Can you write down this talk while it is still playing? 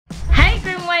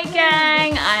Grimwade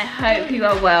gang, I hope you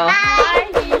are well. Hi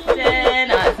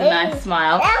Houston. Oh, that's a nice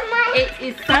smile. It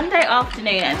is Sunday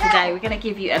afternoon and today we're going to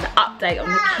give you an update on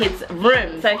the kids'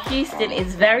 room. So Houston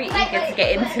is very eager to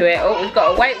get into it. Oh, we've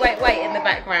got a wait in the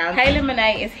background. Kayla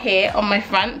Monet is here on my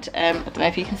front. I don't know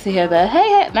if you can see her there.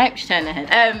 Hey, nope, she's turned her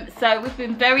head. So we've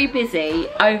been very busy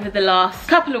over the last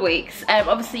couple of weeks.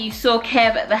 Obviously you saw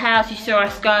Kev at the house, you saw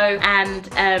us go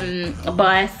and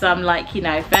buy some, like, you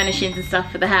know, furnishings and stuff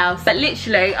for the house. But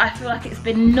literally I feel like it's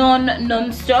been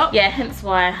non-stop. Yeah, hence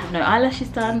why I have no eyelashes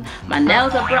done. My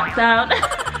nails are broke down.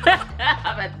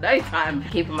 I've had no time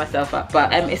keeping myself up,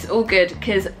 but it's all good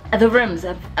because the rooms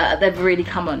have they've really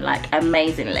come on like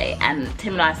amazingly, and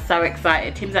Tim and I are so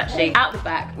excited. Tim's actually out the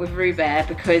back with Rubert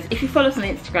because if you follow us on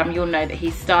Instagram you'll know that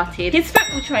he's started his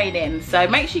football training, so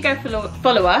make sure you go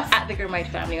follow us at the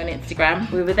Grimwade family on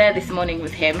Instagram. We were there this morning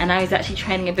with him and now he's actually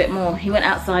training a bit more. He went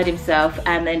outside himself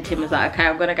and then Tim was like, okay,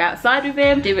 I'm gonna go outside with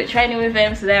him, do a bit of training with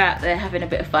him, so they're out there having a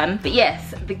bit of fun. But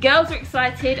yes, the girls are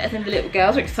excited, as in the little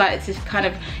girls are excited to kind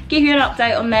of give you an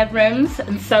update on their rooms,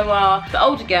 and so are the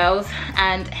older girls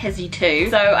and Hezzy too.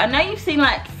 So I know you've seen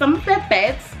like some of their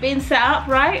beds being set up,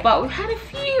 right? But we've had a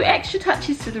few extra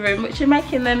touches to the room which are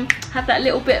making them have that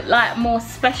little bit like more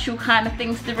special kind of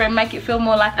things to the room, make it feel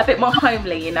more like a bit more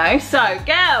homely, you know? So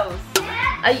girls,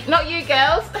 are you, not you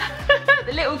girls,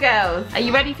 the little girls, are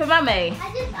you ready for mummy?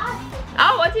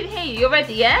 Oh, I didn't hear you. You're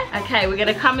ready, yeah? Okay, we're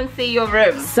gonna come and see your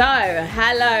room. So,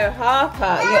 hello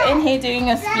Harper. You're in here doing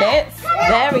your splits.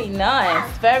 Very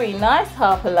nice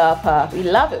Harper Larper. We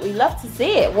love it. We love to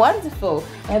see it. Wonderful.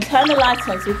 I'm gonna turn the lights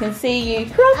on so we can see you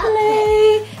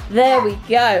properly. There we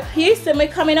go. Houston, we're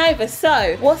coming over.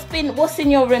 So, what's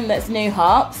in your room that's new,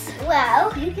 Harps?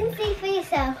 Well, you can see for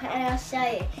yourself and I'll show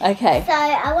you. Okay. So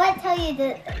I won't tell you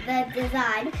the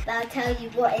design, but I'll tell you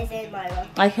what is in my room.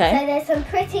 Okay. So there's some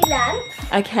pretty lamps.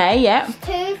 Okay, yeah.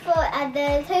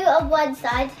 There's two on one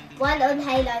side, one on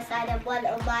Halo's side and one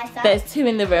on my side. There's two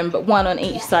in the room, but one on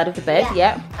each side of the bed,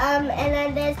 yeah. And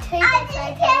then there's two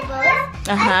bedside tables.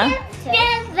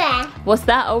 What's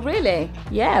that? Oh, really?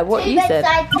 Yeah, what you said. Two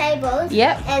bedside tables.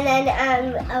 Yep. And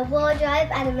then a wardrobe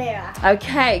and a mirror.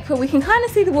 Okay, cool. We can kind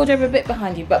of see the wardrobe a bit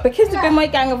behind you, but because the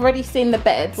Grimwade gang have already seen the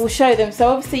beds, we'll show them. So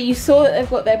obviously you saw that they've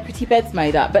got their pretty beds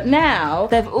made up, but now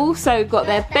they've also got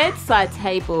their bedside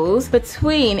tables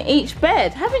between each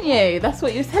bed, haven't you? That's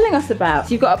what you were telling us about.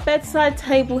 So you've got a bedside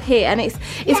table here, and it's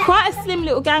quite a slim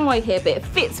little gangway here, but it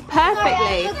fits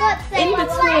perfectly in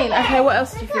between. Okay, what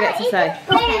else did you forget to say?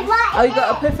 Oh, you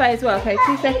got a buffet as well. Okay,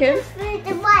 2 seconds.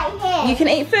 You can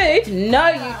eat food? No,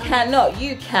 you cannot.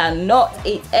 You cannot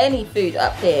eat any food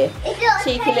up here.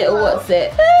 Cheeky little, what's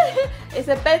it? It's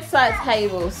a bedside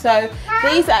table. So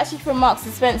these are actually from Marks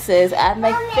and Spencer's and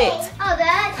they fit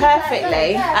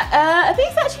perfectly. Are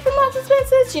these actually from Marks and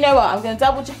Spencer's? Do you know what? I'm going to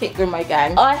double check it, Grimwade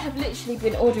gang. I have literally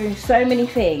been ordering so many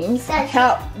things. I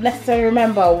can't necessarily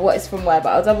remember what is from where, but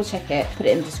I'll double check it. Put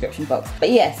it in the description box. But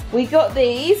yes, we got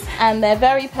these and they're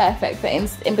very perfect for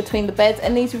in between the beds,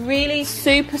 and these really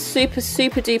super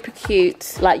duper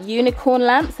cute like unicorn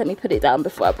lamps. Let me put it down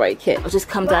before I break it. I'll just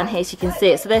come down here so you can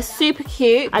see it. So they're super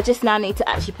cute. I just now need to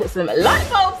actually put some light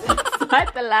bulbs inside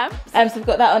the lamps. So we've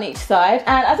got that on each side.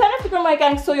 And I don't know if the Grimwade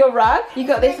gang saw your rug. You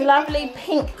got this lovely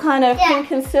pink kind of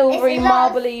pink and silvery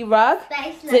marbly rug.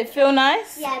 Does it feel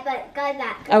nice? Yeah, but go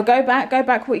back. Oh, go back.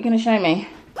 What are you going to show me?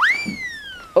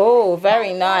 Oh,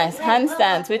 very nice.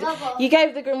 Handstands. You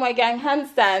gave the Grimwade gang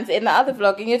handstands in the other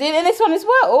vlog and you did it in this one as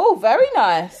well. Oh, very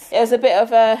nice. It was a bit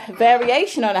of a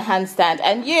variation on a handstand.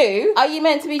 And you, are you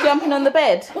meant to be jumping on the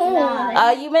bed? No.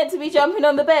 Are you meant to be jumping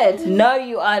on the bed? No,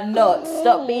 you are not.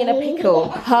 Stop being a pickle.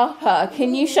 Harper,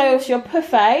 can you show us your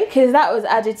buffet? Because that was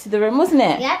added to the room, wasn't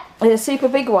it? Yep. It's a super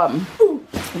big one.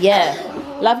 Yeah.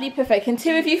 Lovely buffet. Can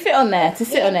two of you fit on there to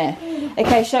sit on it?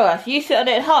 Okay, show us. You sit on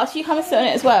it. Hearts, you come and sit on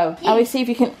it as well. And we see if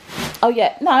you can. Oh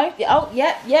yeah, no. Oh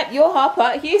yep. You're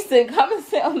Harper. Houston, come and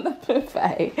sit on the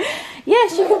buffet.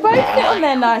 Yes, you can both sit on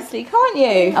there nicely, can't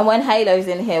you? And when Halo's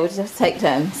in here, we'll just take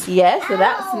turns. Yeah, so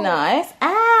that's nice.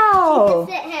 Ow.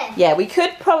 Sit here. Yeah, we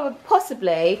could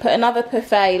possibly put another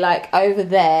buffet like over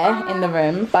there in the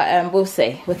room, but we'll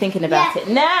see. We're thinking about it.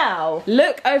 Now,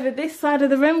 look over this side of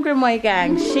the room, Grimwade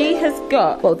gang. She has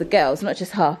got, well, the girls, not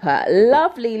just Harper,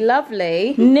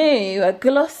 lovely new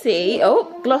glossy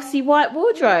white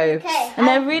wardrobe. Okay. And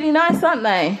they're really nice, aren't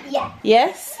they? Yeah.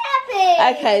 Yes?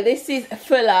 Nappy. Okay, this is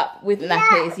full up with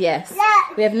nappies, yes.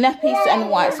 We have nappies and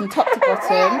wipes from top to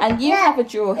bottom. And you have a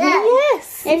drawer here.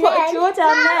 Yes. You've got a drawer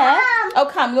down there. Oh,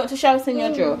 come, you want to show us in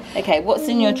your drawer? Okay, what's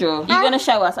in your drawer? You're going to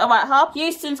show us. All right, Harp.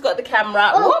 Houston's got the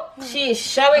camera. Whoop. She is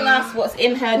showing us what's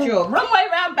in her drawer. Wrong way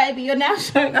round, baby. You're now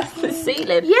showing us the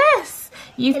ceiling. Yes.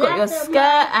 You've got your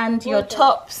skirt and your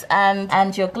tops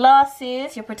and your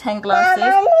glasses, your pretend glasses. Mom,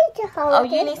 I need to hold Oh,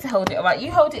 you need to hold it. All right,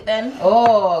 you hold it then.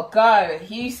 Oh, go,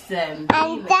 Houston.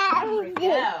 And that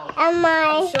and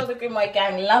my I'm sure the Grimwade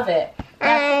gang love it.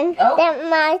 and Oh. that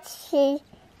my skirt.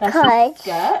 That's your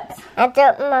skirt. And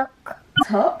that my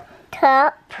Top.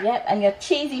 top. Yep, and your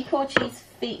cheesy Portuguese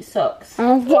feet socks.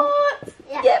 And What?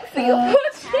 Yep, for your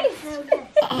Portuguese.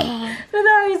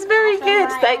 No, it's very good.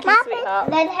 Thank you, sweetheart.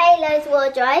 Then Halo's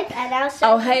wardrobe, and I'll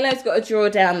show Oh, Halo's got a drawer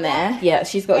down there. Yeah,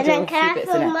 she's got a and drawer then with a few can I bits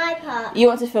in film it. my part? You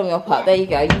want to film your part? There you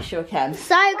go. You sure can.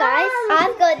 So guys,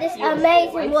 I've got this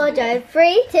amazing wardrobe.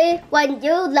 3, 2, 1.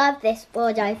 You'll love this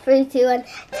wardrobe. 3, 2, 1.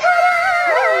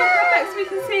 Oh, come back so we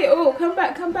can see it all. Come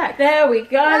back, come back. There we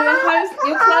go.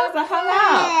 Your clothes are hung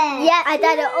up. Yeah, I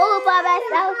done it all by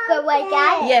myself, Grimwade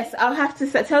gang. Yes, I'll have to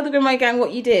tell the Grimwade gang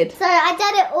what you did. So I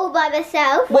done it all by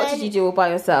myself. What did you do all by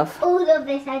yourself? All of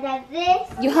this. I done this.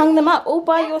 You hung them up all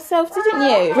by yourself, didn't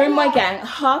you? Grimwade gang,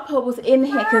 Harper was in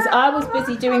here because I was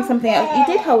busy doing something else. You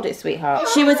did hold it, sweetheart.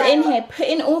 She was in here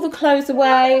putting all the clothes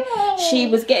away. She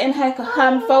was getting her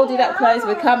folded up clothes.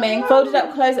 We're coming. Folded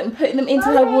up clothes and putting them into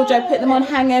her wardrobe, putting them on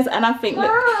hangers. And I think,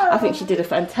 look, I think she did a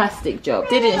fantastic job,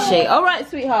 didn't she? All right,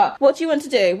 sweetheart. What do you want to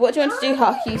do? What do you want to do,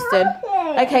 Houston?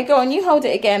 Okay, go on. You hold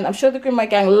it again. I'm sure the Grimwade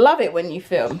gang love it when you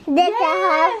film.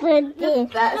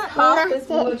 That's Harper's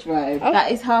wardrobe.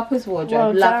 That is Harper's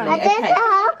wardrobe. Lovely. Okay.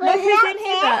 Look who's in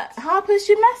here. Harper's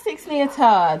gymnastics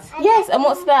leotard. Yes, and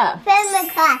what's that?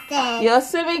 Your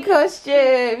swimming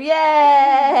costume.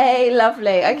 Yay!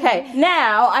 Lovely. Okay,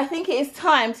 now I think it is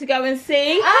time to go and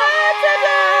see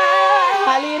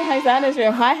Hallie and Hosanna's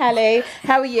room. Hi, Hallie.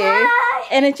 How are you? Hi.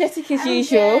 Energetic as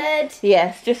usual. Good.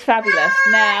 Yes, just fabulous.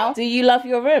 Now, do you love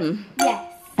your room? Yes.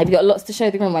 Have you got lots to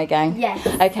show the Grimwade gang? Yes.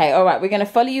 Okay, all right, we're going to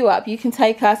follow you up. You can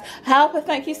take us. Harper,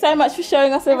 thank you so much for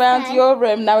showing us around your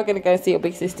room. Now we're going to go and see your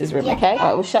big sister's room, okay? All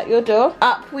right, we'll shut your door.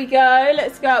 Up we go.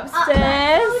 Let's go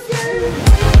upstairs.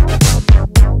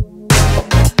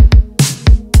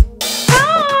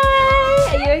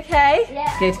 Hi! Are you okay?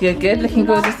 Yeah. Good, good, good. Looking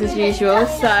gorgeous as usual.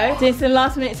 So, doing some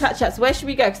last minute touch-ups. Where should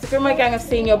we go? Because the Grimwade gang have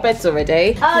seen your beds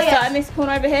already. Oh, We'll yeah. start in this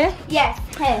corner over here. Yes.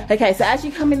 Here. Okay, so as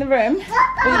you come in the room, we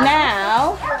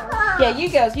now... Yeah, you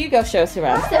girls show us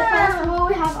around. So first of all,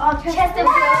 we have our chest of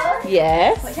drawers,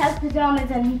 Yes. which has pajamas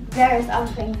and various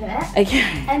other things in it. Okay.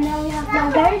 And then we have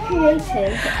some very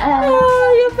creative.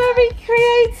 Oh, you're very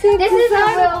creative. This is a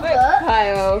design real book.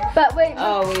 pile. But wait,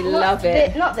 Oh, we not love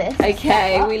it. Not this.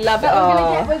 Okay, we love it. But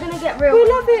Oh. we're gonna get real We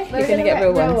ones. love it. You're gonna get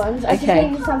real ones. I just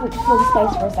Okay. need something to fill the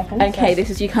space for a second. Okay, this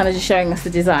is you kind of just showing us the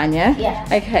design, yeah? Yeah.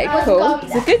 Okay, cool.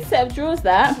 It's a good set of drawers,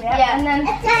 that. Yeah, and then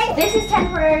this is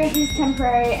temporary, this is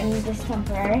temporary, and this is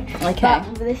temporary. Okay.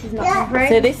 But this is not temporary.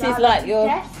 So this is like your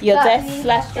But desk we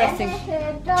slash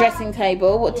dressing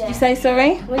table. What did you say,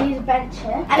 sorry? We need a bench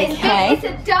here. And Okay. it's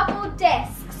a double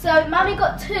desk. So Mummy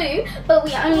got 2, but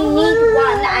we only need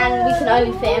 1, and we can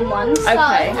only fit in 1. So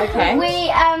Okay.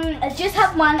 we just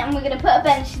have 1, and we're gonna put a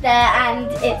bench there, and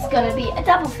it's gonna be a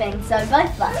double thing, so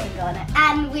both of us can go on it.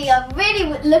 And we are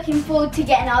really looking forward to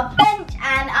getting our bench,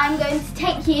 and I'm going to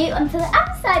take you onto the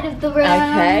outside of the room.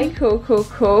 Okay, cool, cool,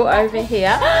 cool. Over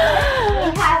here.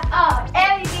 We have our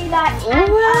LED lights and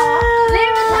Wow. our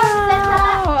living room set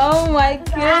up. Oh my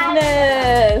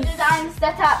goodness. Design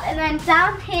set up, and then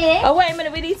down here. Oh wait a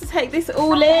minute, we need to take this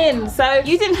all in. So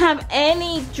you didn't have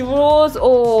any drawers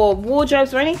or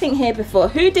wardrobes or anything here before.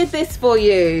 Who did this for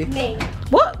you? Me.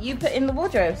 What? You put in the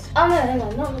wardrobes? Oh no,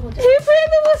 not the water. Who put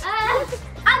in the wardrobes?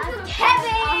 Uncle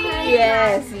Kevin.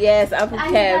 Yes, Uncle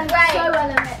Kev. So well on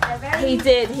it. They're very He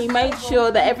did. He made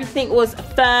sure that everything was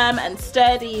firm and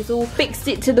sturdy. He's all fixed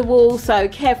it to the wall. So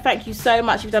Kev, thank you so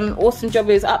much. You've done an awesome job.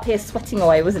 He was up here sweating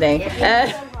away, wasn't he?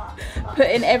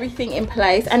 Putting everything in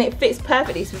place, and it fits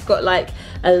perfectly. So we've got like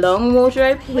a long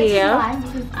wardrobe here.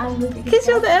 Because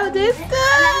you're the eldest. And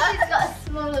then she's got a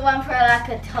smaller one for like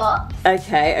a top.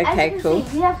 Okay, okay, cool.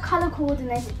 We have colour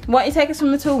coordinated. Why don't you take us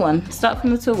from the tall one? Start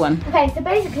from the tall one. Okay, so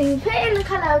basically we put in the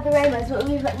colour of the rainbows,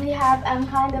 but we have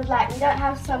kind of like, we don't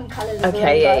have some colours of the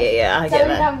Okay, rainbows. yeah, I So get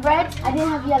we've that. done red, I didn't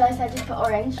have yellow, so I just put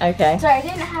orange. Okay. Sorry, I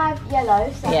didn't have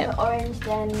yellow, so Yep. I put orange,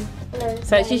 then blue.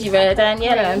 So it's usually red and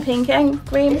yellow and pink and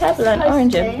green, purple and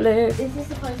orange and blue. This is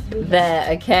supposed to be There,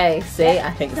 okay. See,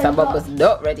 I think So someone what- was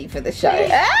not ready for the show. We've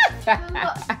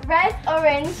got red,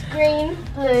 orange, green,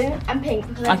 blue, and pink.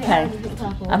 Because I think Okay. I only put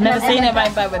purple. I've never And seen then a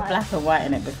rainbow that's with white. black and white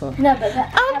in it before. No, but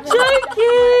I'm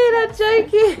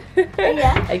joking.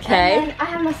 Yeah. Okay. And then I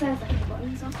have my sense at the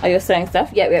bottom. So. Are you sewing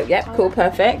stuff? Yep, cool,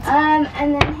 perfect. And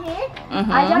then here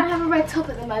I don't have a red top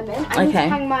at the moment. I need to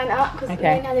hang mine up because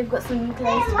right now they've got some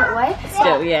clothes to put away.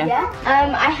 Still, yeah.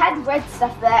 I had red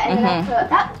stuff there and then I put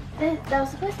that. That was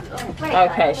supposed to be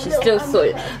okay, she's still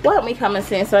sorted. Why don't we come and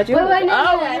see inside your room?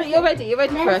 You're ready. You're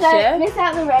ready for us, yeah? Miss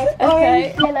out the red,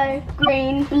 orange, yellow,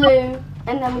 green, blue.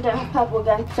 And then we don't have purple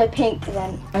again, so pink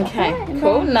then. Okay,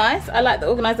 cool, nice. I like the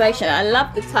organisation. I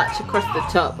love the touch across the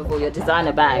top of all your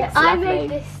designer bags. I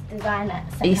made this designer.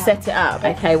 You set it up.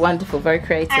 Okay, wonderful, very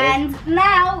creative. And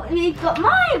now we've got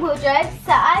my wardrobe.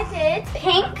 So I did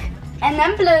pink, and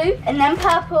then blue, and then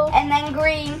purple, and then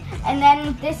green, and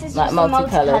then this is like just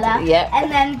multicolour. Yep. And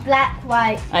then black,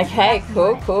 white. Okay,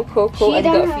 cool. And you've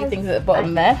got a few things at the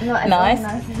bottom there. Nice.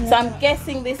 So I'm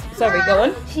guessing this. Sorry, go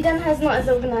on. She has not as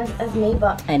organised as me,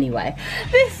 but anyway,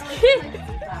 this kid.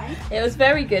 It was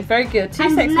very good, very good.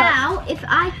 And now, if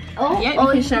I you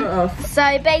can show it off.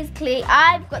 So basically,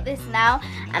 I've got this now,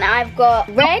 and I've got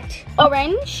red,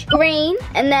 orange, green,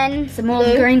 and then some more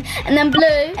green, and then blue,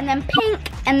 and then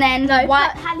pink, and then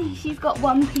white. Hallie, she's got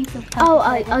one piece of purple.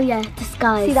 Oh yeah,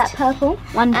 disguised. See that purple?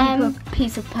 One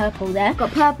piece of purple there.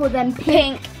 Got purple, then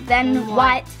pink, then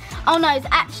white. Oh no, it's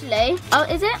actually. Oh,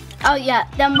 is it? Oh yeah.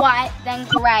 Then white, then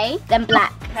grey, then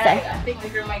black. Okay, I think the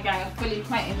Grimwade gang are fully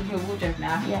acquainted with your wardrobe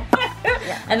now. Yeah.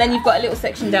 And then you've got a little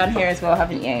section down here as well,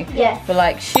 haven't you? Yes. For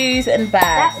like shoes and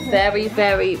bags. Very,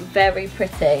 very, very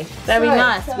pretty. Very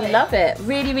nice. We love it.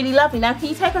 Really, really lovely. Now, can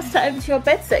you take us over to your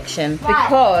bed section? Right.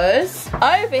 Because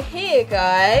over here,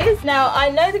 guys. Now, I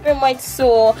know the Grimwade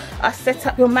saw us set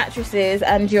up your mattresses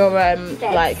and your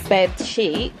like bed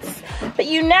sheets, but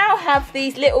you now have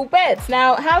these little beds.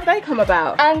 Now, how have they come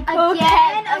about? Uncle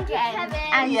Kevin.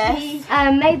 And yes. he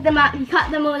made them up. He cut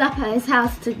them all up at his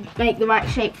house to make the right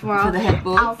shape for our the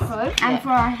headboards alcove and for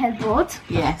our headboard.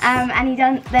 Yes. And he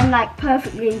done them like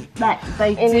perfectly, like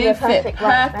they do fit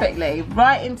perfectly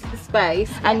right into the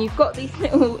space. And you've got these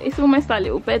little, it's almost like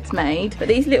little beds made, but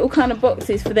these little kind of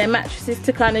boxes for their mattresses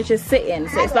to kind of just sit in.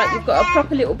 So it's like you've got a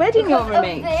proper little bed in your room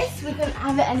each. This we couldn't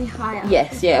have it any higher.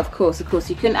 Yes, yeah, of course. You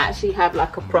couldn't actually have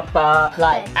like a proper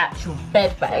like actual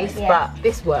bed base, but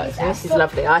this works. And this is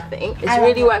lovely, I think. It's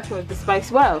really working with the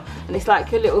space well. And it's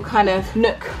like a little kind of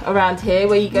nook around here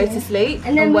where you go to sleep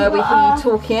and where we can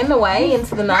talk in away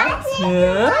into the night.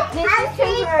 This is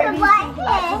temporary.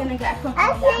 We're gonna get a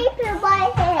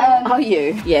Are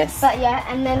you? Yes. But yeah,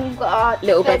 and then we've got our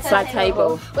little bedside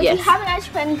table. Which we haven't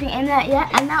actually put anything in there yet,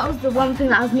 and that was the one thing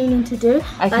that I was meaning to do.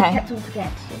 But I kept on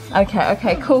forgetting.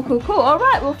 Okay, cool. All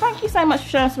right, well, thank you so much for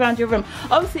showing us around your room.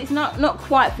 Obviously, it's not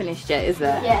quite finished yet, is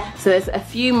it? Yeah. So there's a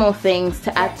few more things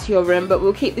to add to your room, but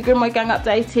we'll keep the Grimwade gang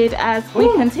updated as we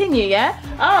continue, yeah?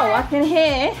 Oh, I can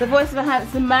hear the voice of a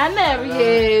handsome man. There he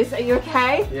is. Are you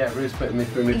okay? Yeah, Ruth's putting me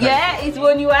through my paces. Yeah, he's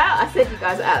worn you out. I said you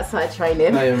guys are outside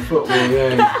training. Playing football,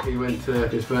 yeah. He went to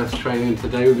his first training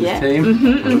today with his team.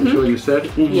 I'm sure you said.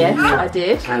 Yes, I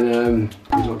did. And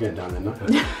he's not getting down there, no.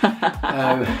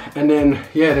 And then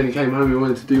he came home and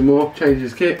wanted to do more, change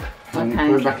his kit. And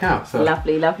went back out. So.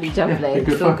 Lovely, jubbly.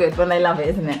 It's all good when they love it,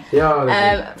 isn't it?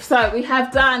 Yeah. So we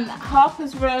have done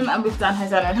Harper's room and we've done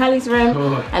Hosanna and Hallie's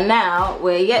room, and now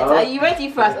we're yet. Are you ready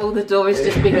for us? All the door is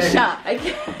just being shut.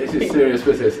 Okay. This is serious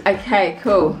business. Okay,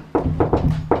 cool.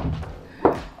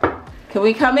 Can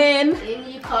we come in?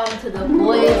 You come to the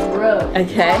boys' room.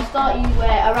 Okay. I'll start you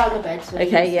around the bed. So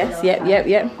okay, yes,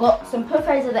 yep. Got some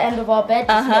buffets at the end of our bed,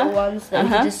 just little ones that we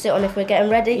can just sit on if we're getting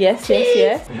ready. Yes.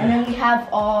 And then we have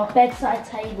our bedside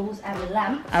tables and the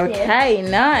lamps. Okay, here.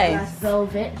 nice.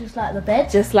 Velvet, just like the bed.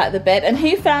 Just like the bed. And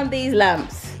who found these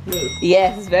lamps? Me.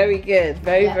 Yes, very good.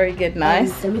 Very good,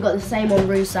 nice. So we've got the same on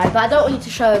Rue's side, but I don't want you to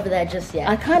show over there just yet.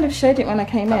 I kind of showed it when I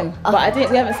came in, but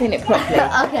we haven't seen it properly.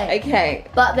 Okay.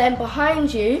 But then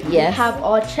behind you, we have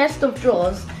our chest of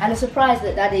drawers and a surprise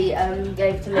that Daddy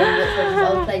gave to me, which was his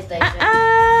old PlayStation.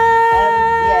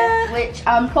 Which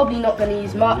I'm probably not going to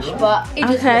use much, but it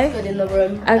just looks good in the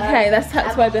room. Okay, that's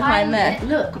tucked way behind there.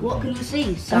 Look, what can you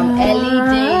see? Some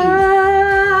LEDs.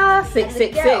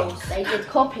 666. They did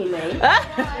copy me.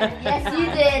 Yes, you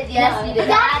did. Yes, you did.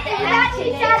 I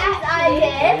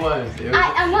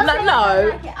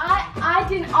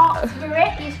didn't ask for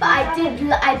it,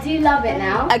 but I do love it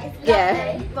now.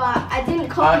 But I didn't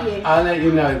copy you. I'll let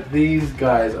you know, these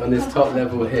guys on this top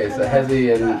level here, so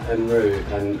Hezzy and Rue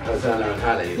and Hosanna and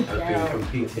Hallie have been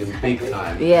competing big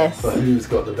time. Yes. But who's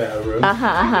got the better room? Wait,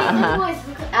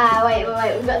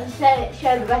 we've got to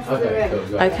show the rest of the room.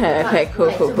 Cool, okay,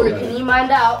 cool. Can you mind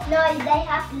out? No, they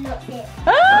have to look it.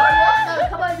 No,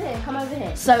 come over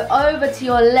here. So over to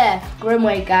your left,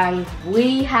 Grimwade gang,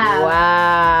 we have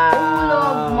all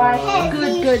of my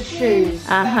good shoes.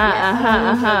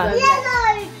 Yellow.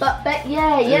 But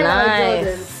yellow nice.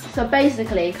 Jordans. So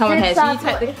basically, Come on, since Hez, you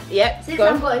take the. Yep, Since go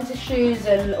on. I've got into shoes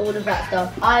and all of that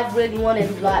stuff, I've really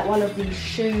wanted like one of these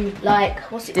shoe, like,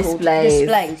 what's it called?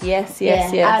 Displays. Yes.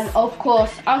 And of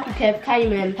course, Uncle Kev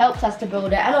came in, helped us to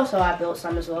build it, and also I built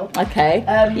some as well. Okay.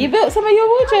 You built some of your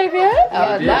wardrobe, yeah?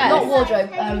 Oh, nice. Not wardrobe.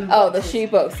 Oh, the shoe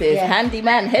boxes. Yeah.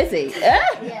 Handyman Hezzy.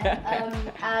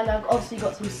 And I've obviously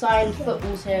got some signed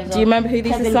footballs here as well. Do you remember who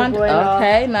these are signed?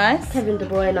 Okay, nice. Kevin De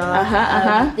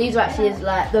Bruyne. These were actually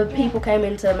like the people came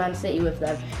into Man City with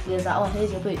them. He was like, oh,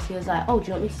 here's your boots. He was like, oh, do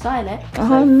you want me to sign it? Oh,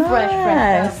 so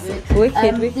nice. Fresh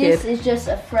Wicked. This is just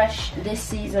a fresh this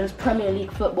season's Premier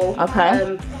League football.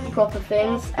 Okay. Proper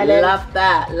things. And then love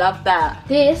that.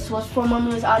 This was from when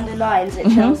we was under 9s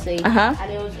at Chelsea,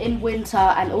 and it was in winter,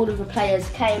 and all of the players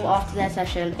came after their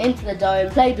session into the dome,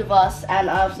 played with us, and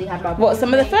I obviously had my. What,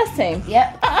 some of the first team?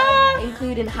 Yep.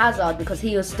 Including Hazard, because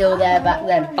he was still there back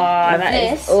then. Oh, that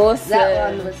is awesome.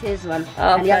 That one was his one,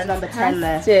 and he has number 10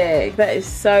 there. That is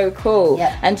so cool.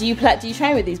 Yep. And do you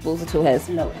train with these balls at all, Hez?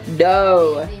 No.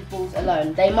 No. Balls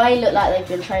alone. They may look like they've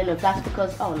been trained with, that's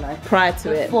because, oh no. Prior to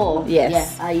Before, yes.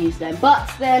 Yeah, I use them.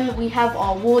 But then we have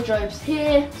our wardrobes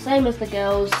here, same as the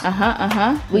girls.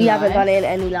 We haven't done it in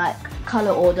any like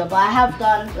colour order, but I have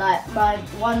done like my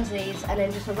onesies and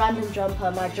then just a random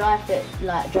jumper, my dry fit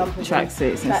like jumpers,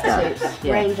 tracksuits and stuff,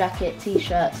 rain jacket,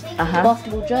 t-shirts,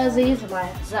 basketball jerseys, my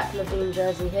Zach Levine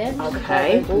jersey here.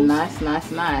 Okay, nice.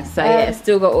 So yeah,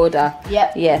 still got order.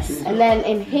 Yep. Yes. And then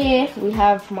in here we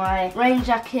have my rain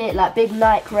jacket, like big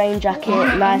Nike rain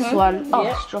jacket, nice one. Oh,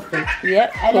 it's dropping.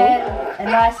 Yep. And then a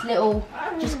nice little,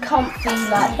 just comfy,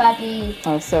 like baggy.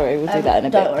 Oh, sorry, we'll do that in a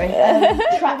bit. Don't worry.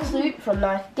 Tracksuit from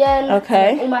Nike again.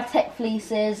 Okay. All my tech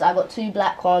fleeces. I got 2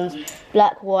 black ones,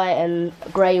 black, white, and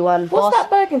grey one. What's that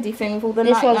burgundy thing with all the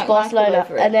This one's Barcelona.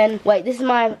 Nike And then wait, this is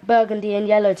my burgundy and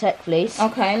yellow tech fleece.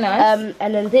 Okay, nice.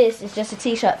 And then this is just a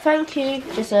t-shirt. Thank you.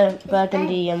 Just a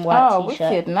burgundy and white t-shirt.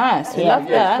 Wicked, nice. We love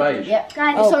that. Beige. Yep.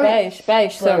 Guys,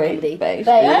 Beige. Sorry, Burgundy. beige.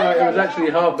 Yeah, it was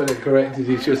actually Harper that corrected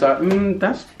you. She was like,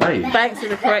 that's beige. Thanks for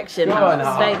the correction. Go on,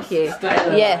 Thank you.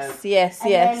 And Yes.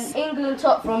 then England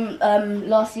top from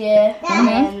last year. And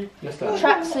then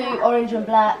tracksuit, orange and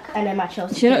black, and then my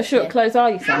Chelsea. So you're not sure what clothes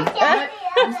are you, son?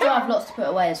 We still have lots to put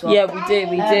away as well. Yeah, we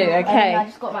do. And I Okay.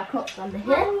 just got my Crocs under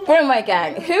here. Grimwade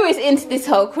gang, who is into this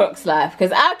whole Crocs life?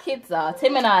 Because our kids are.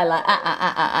 Tim and I are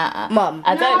like, Mum.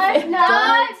 I don't. don't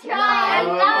try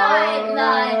and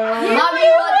lie. Mummy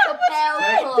wants a pair of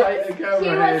Crocs. Take the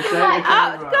camera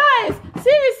here. Guys,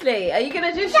 seriously, are you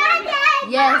gonna just show me?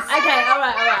 Yes. Okay, all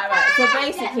right. So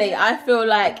basically, I feel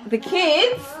like the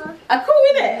kids are cool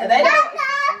with it. They don't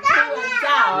cool it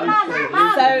down.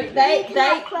 So they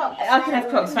I can have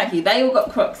Crocs, thank you. They all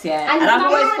got Crocs, yeah. And I've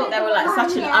always thought they were like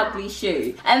such an ugly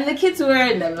shoe. And the kids were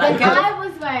wearing them. Like, I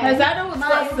was wearing Hosanna was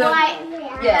got some.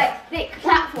 like thick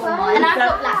platform ones, and I've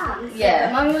got black ones.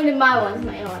 Yeah. Mum wanted my ones,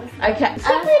 not yours. Okay.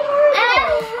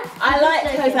 I liked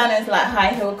Hosanna's like high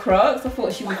heel Crocs. I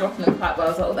thought she was rocking them quite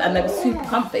well, and they were super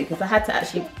comfy because I had to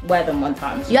actually wear them one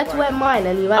time. You had to wear mine,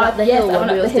 and you went up the hill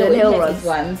when we were doing hill runs.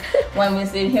 When we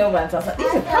was doing hill runs, I was like,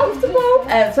 these are comfortable.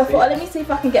 So I thought, let me see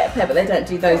if I can get a pair, but they don't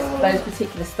do those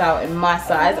particular style in my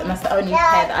size, and that's the only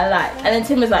pair that I like. And then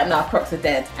Tim was like, no, Crocs are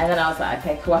dead. And then I was like,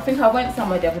 okay, cool. I think I went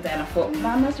somewhere the other day and I thought, man,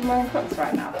 I'm imagine wearing Crocs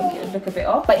right now. I think it would look a bit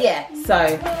off. But yeah, so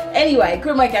anyway,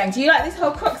 Grimwade gang, do you like this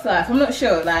whole Crocs life? I'm not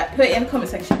sure. Like, put it in the comment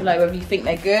section below whether you think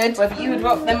they're good, whether you would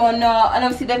rock them or not. And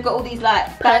obviously they've got all these like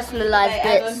personalised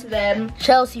bits. To them.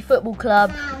 Chelsea Football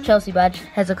Club, Chelsea badge,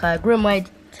 Hezekiah Grimwade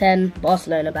 10,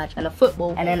 Barcelona badge, and a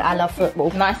football, and then I love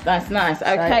football. Nice.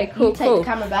 Okay, so cool, you take the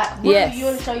camera back. Yes. You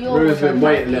want to show your Rue's been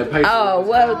waiting there patiently. Oh,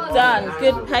 well done.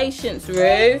 Good patience,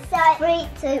 Rue. So 3,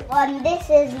 2, 1. This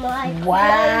is my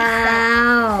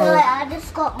Wow. So I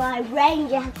just got my rain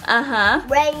jacket.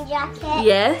 Rain jacket.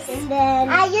 Yes. And then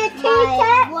your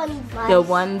t-shirt. Your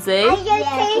onesie. And your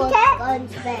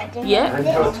t-shirt. Yeah. And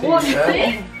your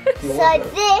t-shirt. So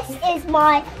this is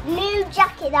my new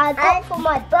jacket I got for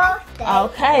my birthday.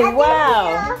 Okay, wow.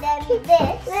 And then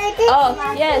this.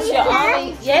 Oh, yes, your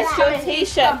army. Yes, your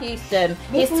t-shirt, Houston.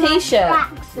 His t-shirt.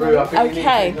 Rue, I think you need to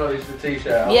Okay. acknowledge the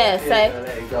t-shirt. Yeah, so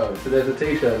let it go. So there's a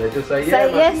t-shirt. They just say, yeah,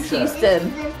 Say my yes, t-shirt. Houston.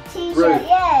 T-shirt, Rue.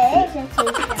 yeah, it is a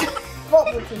t-shirt.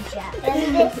 Football t-shirt.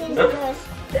 And this is just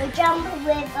a jumper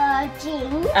with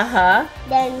jeans.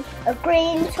 Then a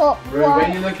green top. Rue,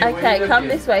 when you looking, Okay, come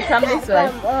this way, come this way.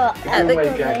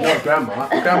 Grimwade gang, not grandma.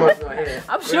 Grandma's not here.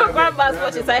 I'm sure Grandma's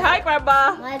watching. Say hi,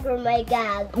 Grandma. My Grimwade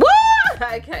gang. Woo!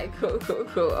 Okay, cool.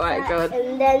 Alright, go on.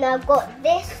 And then I've got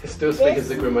this. It's still sick as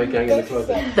the Grimwade gang in the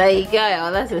closet. There you go.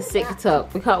 Oh, that's a sick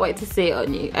top. We can't wait to see it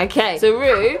on you. Okay, so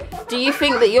Rue, do you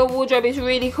think that your wardrobe is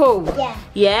really cool? Yeah.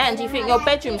 Yeah, and do you think your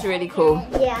bedroom's really cool?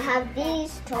 Yeah, I have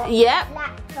these tops. Yep.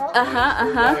 Black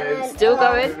top. Still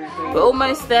going. We're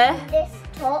almost there. This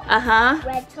top.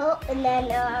 Red top, and then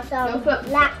some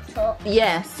black top.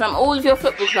 Yes, from all of your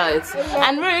football clothes.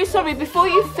 And Rue, sorry, before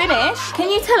you finish, can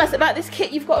you tell us about this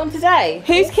kit you've got on today?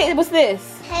 Whose kit was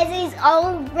this? Hezzy's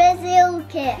old Brazil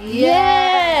kit.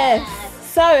 Yes.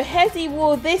 So Hezzy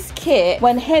wore this kit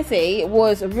when Hezzy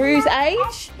was Rue's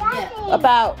age,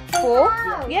 about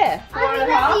 4. Yeah.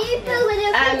 4.5. You feel with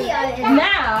your video. And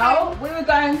now we were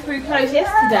going through clothes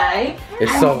yesterday.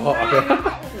 It's so hot up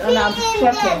here. And I'm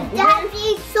sweating.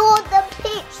 Daddy saw the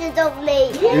pictures of me.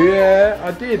 Yeah,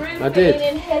 I did. I did.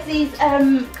 In Hezzy's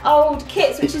old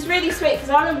kits, which is really sweet because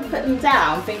I remember putting them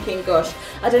down thinking, gosh,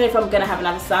 I don't know if I'm going to have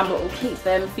another son, but we'll keep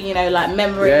them for, you know, like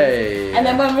memories. Yeah. And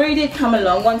then when Rue did come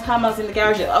along, one time I was in the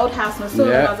garage at the old house and I saw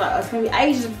them, I was like, oh, it's going to be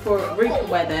ages before Rue can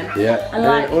wear them. Yeah. And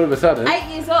like, all of a sudden, 8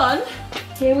 years on,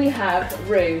 here we have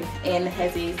Rue in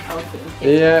Hezzy's old football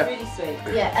kit. Yeah. It's really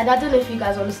sweet. Yeah, and I don't know if you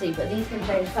guys want to see, but these can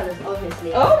change colours,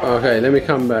 obviously. Oh. okay, let me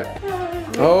come back.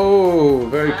 Oh,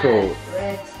 very cool.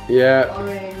 Red, Yeah.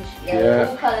 orange, Yeah.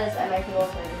 all colours, and I can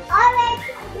also just... Orange,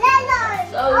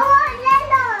 yellow. So- I want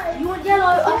yellow. You want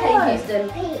yellow? Okay, Houston.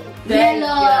 There you go.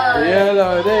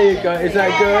 Yellow, there you go. Is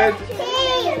that good?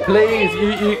 Pink. Please,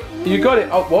 you got it.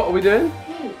 Oh, what are we doing?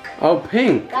 Pink. Oh,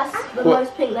 pink. That's the What?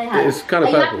 most pink they have. It's kind of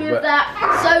Are you purple, happy with but- that?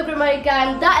 So Grimwade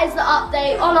gang, that is the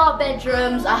update on our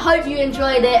bedrooms. I hope you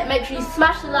enjoyed it. Make sure you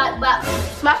smash the like button,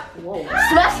 smash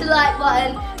the like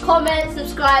button, comment,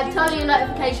 subscribe, turn on your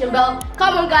notification bell.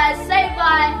 Come on guys, say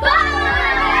bye. Bye!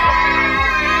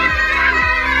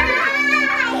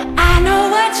 I know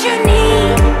what you need.